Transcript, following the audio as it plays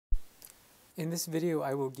In this video,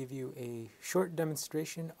 I will give you a short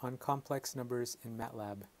demonstration on complex numbers in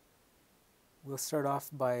MATLAB. We'll start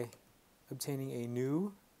off by obtaining a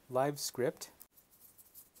new live script.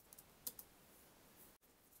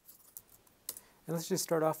 And let's just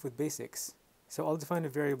start off with basics. So I'll define a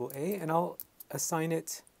variable a, and I'll assign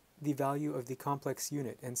it the value of the complex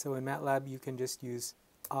unit. And so in MATLAB, you can just use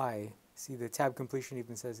I. See, the tab completion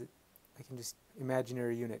even says it. I can just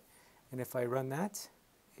imaginary unit. And if I run that,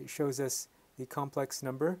 it shows us the complex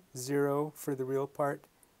number, 0 for the real part,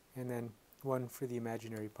 and then 1 for the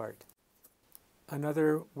imaginary part.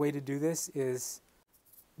 Another way to do this is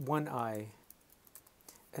 1i.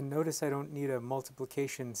 And notice I don't need a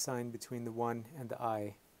multiplication sign between the 1 and the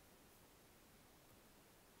I.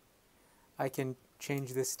 I can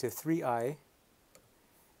change this to 3i,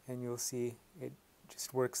 and you'll see it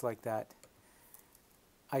just works like that.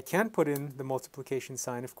 I can put in the multiplication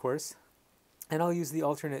sign, of course, and I'll use the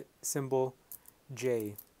alternate symbol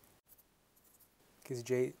j, because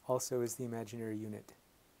j also is the imaginary unit.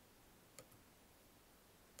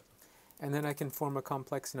 And then I can form a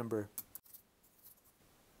complex number.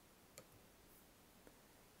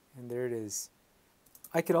 And there it is.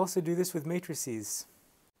 I could also do this with matrices.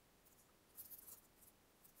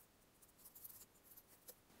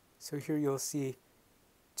 So here you'll see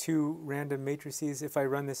two random matrices. If I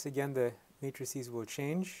run this again, the matrices will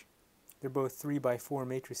change. They're both 3 by 4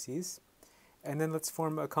 matrices. And then let's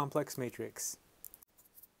form a complex matrix.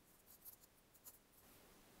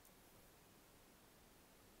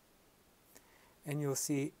 And you'll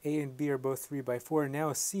see A and B are both 3 by 4.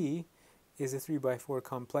 Now C is a 3 by 4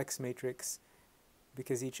 complex matrix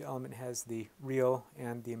because each element has the real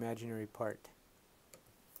and the imaginary part.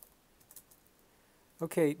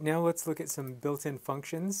 Okay, now let's look at some built-in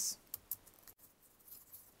functions.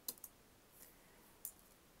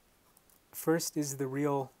 First is the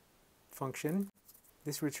real function.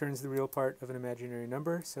 This returns the real part of an imaginary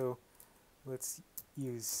number, so let's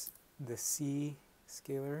use the C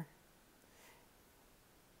scalar.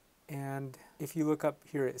 And if you look up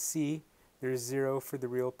here at C, there's 0 for the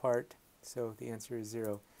real part, so the answer is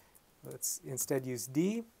 0. Let's instead use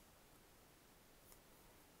D,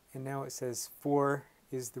 and now it says 4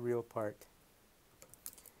 is the real part.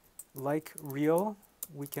 Like real,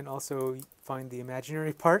 we can also find the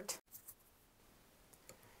imaginary part.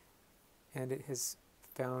 And it has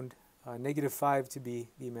found -5 to be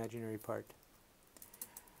the imaginary part.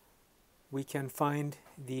 We can find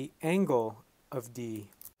the angle of D.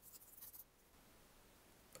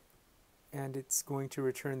 And it's going to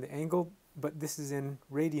return the angle, but this is in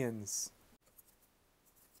radians.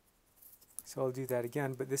 So I'll do that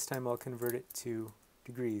again, but this time I'll convert it to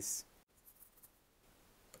degrees.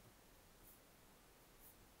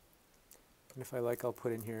 And if I like, I'll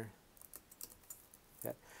put in here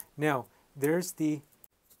that. Now, there's the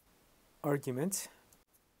argument.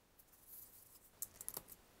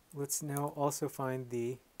 Let's now also find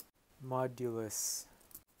the modulus.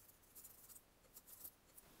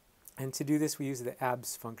 And to do this, we use the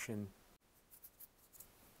abs function.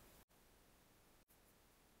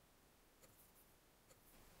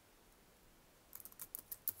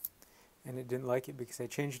 And it didn't like it because I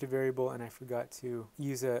changed a variable and I forgot to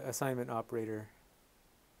use an assignment operator.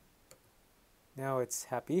 Now it's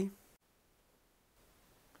happy.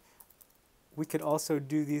 We could also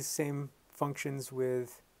do these same functions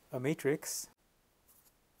with a matrix.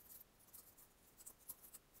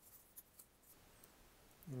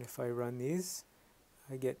 And if I run these,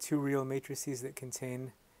 I get two real matrices that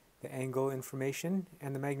contain the angle information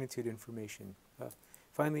and the magnitude information.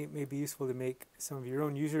 Finally, it may be useful to make some of your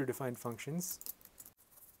own user-defined functions.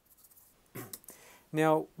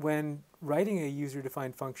 Now, when writing a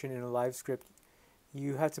user-defined function in a live script,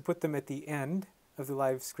 you have to put them at the end of the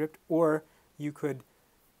live script, or you could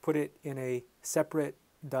put it in a separate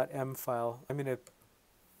 .m file. I'm going to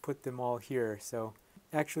put them all here, so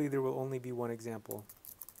actually there will only be one example.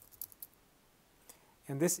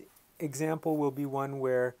 And this example will be one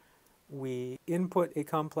where we input a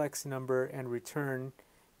complex number and return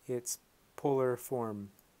its polar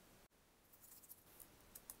form.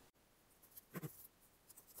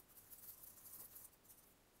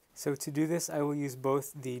 So to do this, I will use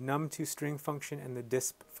both the num2string function and the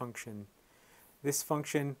disp function. This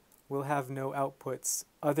function will have no outputs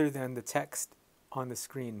other than the text on the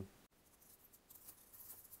screen.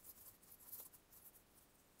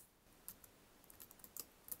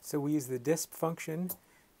 So we use the disp function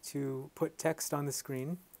to put text on the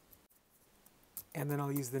screen, and then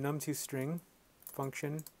I'll use the num2string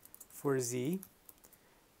function for z,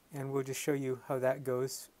 and we'll just show you how that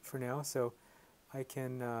goes for now. So I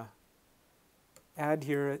can add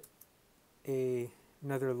here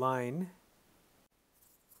another line,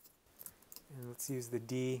 and let's use the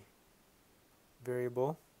D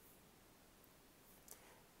variable.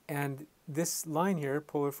 And this line here,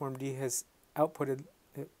 polar form D, has outputted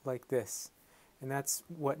it like this. And that's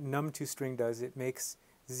what num2string does. It makes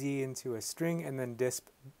Z into a string and then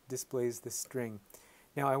displays the string.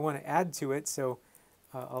 Now I want to add to it, so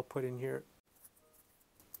I'll put in here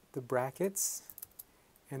the brackets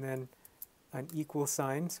and then an equal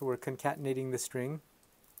sign, so we're concatenating the string,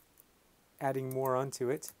 adding more onto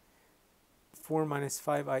it. 4 minus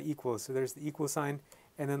 5i equals, so there's the equal sign,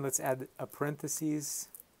 and then let's add a parentheses,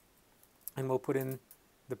 and we'll put in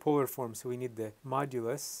the polar form, so we need the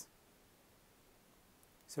modulus.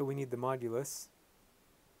 So we need the modulus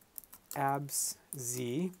abs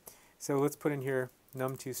z. So let's put in here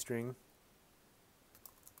num2string.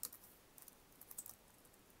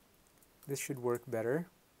 This should work better.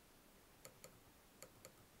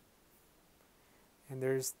 And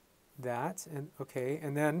there's that, and okay,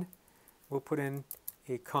 and then we'll put in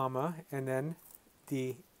a comma and then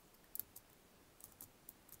the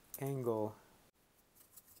angle.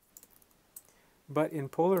 But in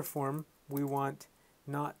polar form, we want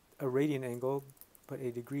not a radian angle, but a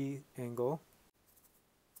degree angle.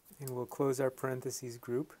 And we'll close our parentheses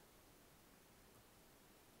group.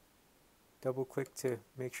 Double click to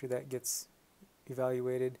make sure that gets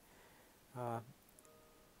evaluated.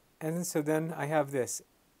 And so then I have this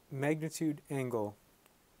magnitude angle.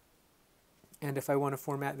 And if I want to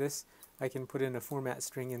format this, I can put in a format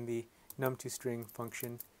string in the num2string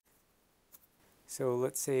function. So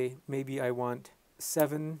let's say maybe I want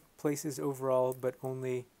 7 places overall, but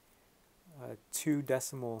only 2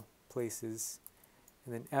 decimal places.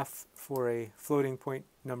 And then F for a floating point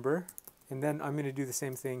number. And then I'm going to do the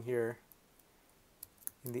same thing here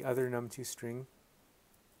in the other num2string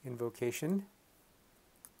invocation.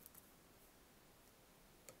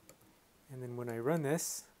 And then when I run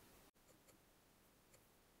this,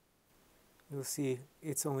 you'll see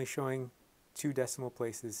it's only showing 2 decimal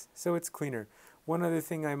places, so it's cleaner. One other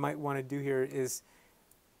thing I might want to do here is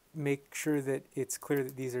make sure that it's clear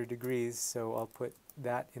that these are degrees, so I'll put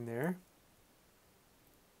that in there.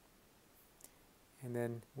 And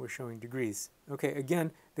then we're showing degrees. Okay,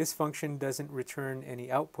 again, this function doesn't return any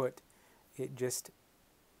output. It just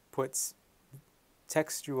puts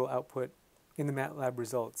textual output in the MATLAB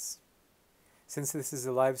results. Since this is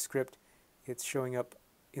a live script, it's showing up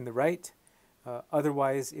in the right.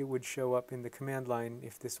 Otherwise, it would show up in the command line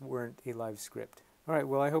if this weren't a live script. All right,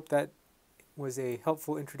 well, I hope that was a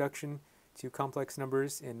helpful introduction to complex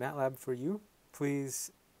numbers in MATLAB for you.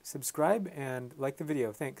 Please subscribe and like the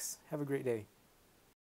video. Thanks. Have a great day.